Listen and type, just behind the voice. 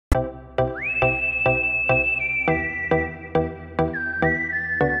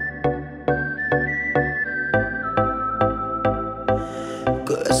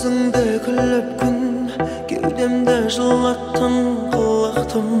күліп күн, кеудемді жылыттың,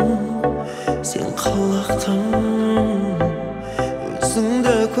 қылықтым, сен қылықтым.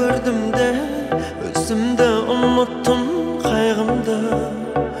 Өзіңді көрдім де, өзімді ұмыттым, қайғымды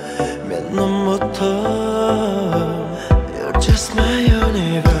мен ұмыттым. You're just my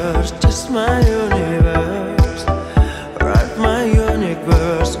universe, just my universe. Write my unique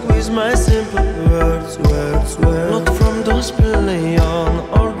verse with my simple words, words, words. Not from those billion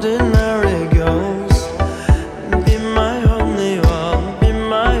ordinary girls. Be my only one, be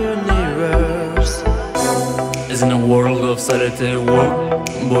my universe. In a world of solitary work,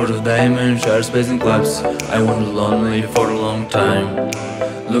 bored of diamonds, share space and clubs. I wandered lonely for a long time,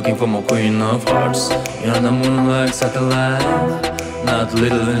 looking for my queen of hearts. You're on the moonlight satellite, not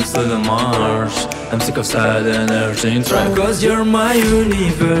little into the marsh. I'm sick of sad and everything try, cause you're my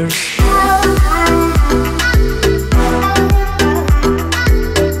universe.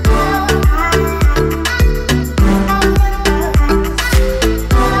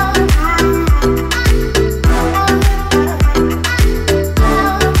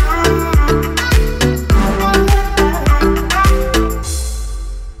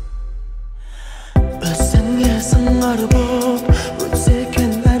 Өзіңе сыңар боп, өтсе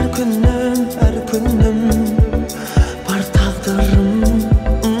екен күнім, бар тағдырым.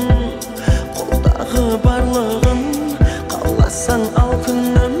 Қолдағы барлығын, қаласаң ал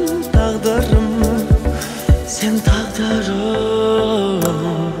күнім, тағдырым, сен тағдырым.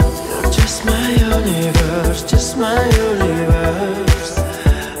 You're just my universe, just my universe.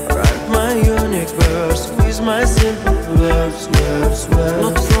 Write my unique verse with my simple words, words, words.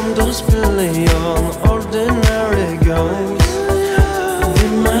 Not from those billion ordinary girls. Be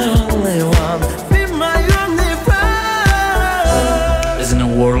my only one, be my universe. In a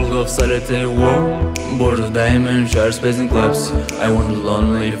world of solitary work, bored of diamonds, share space and clubs. I wandered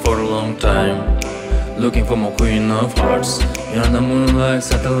lonely for a long time, looking for my queen of hearts. You're on the moonlight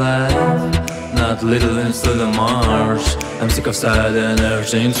satellite, not little into the marsh. I'm sick of sad and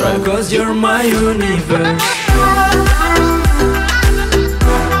everything try, cause you're my universe.